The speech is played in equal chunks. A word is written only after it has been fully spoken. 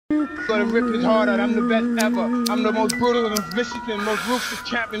Gonna rip his heart out, I'm the best ever. I'm the most brutal and vicious and most ruthless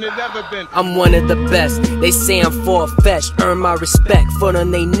champion there's ever been. I'm one of the best, they say I'm far-fetched. Earn my respect, foot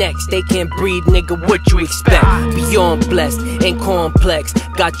on they necks. They can't breathe, nigga, what you expect? Beyond blessed, ain't complex.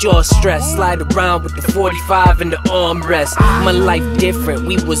 Got y'all stressed, slide around with the 45 and the armrest. My life different,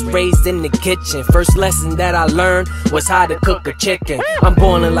 we was raised in the kitchen. First lesson that I learned was how to cook a chicken. I'm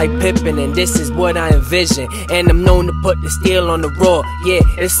ballin' like Pippin and this is what I envision. And I'm known to put the steel on the raw, yeah,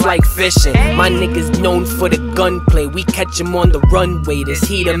 it's like fishing. My niggas known for the gunplay, we catch 'em on the runway. This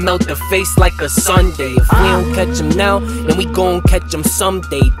heat'll melt the face like a sundae. If we don't catch 'em now, then we gon' catch 'em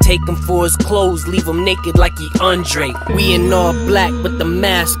someday. Take 'em for his clothes, leave 'em naked like he Andre. We in all black with the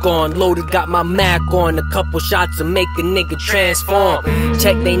mask on, loaded got my Mac on. A couple shots will make a nigga transform.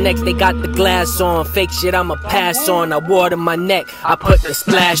 Check they necks, they got the glass on. Fake shit I'ma pass on, I water my neck, I put the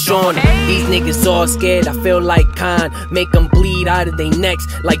splash on 'em. These niggas all scared, I feel like Khan. Make 'em bleed out of they necks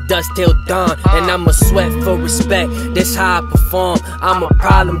like dust till dawn. And I'ma sweat for respect, this how I perform. I'm a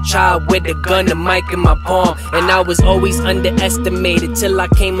problem child with a gun, a mic in my palm. And I was always underestimated till I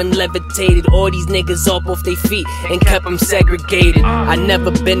came and levitated all these niggas up off their feet and kept them segregated. I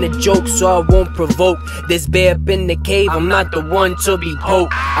never been a joke, so I won't provoke. This bear up in the cave, I'm not the one to be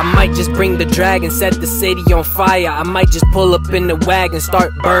poked. I might just bring the dragon, set the city on fire. I might just pull up in the wagon,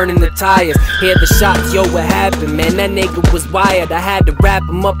 start burning the tires. Hear the shots, yo, what happened, man? That nigga was wired. I had to wrap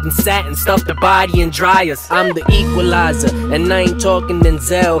him up in satin, stuff the body in dryers. I'm the equalizer, and I ain't talking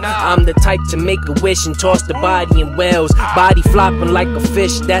Denzel. I'm the type to make a wish and toss the body in wells. Body flopping like a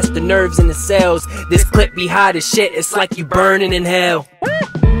fish, that's the nerves in the cells. This clip be hot as shit, it's like you burning in hell.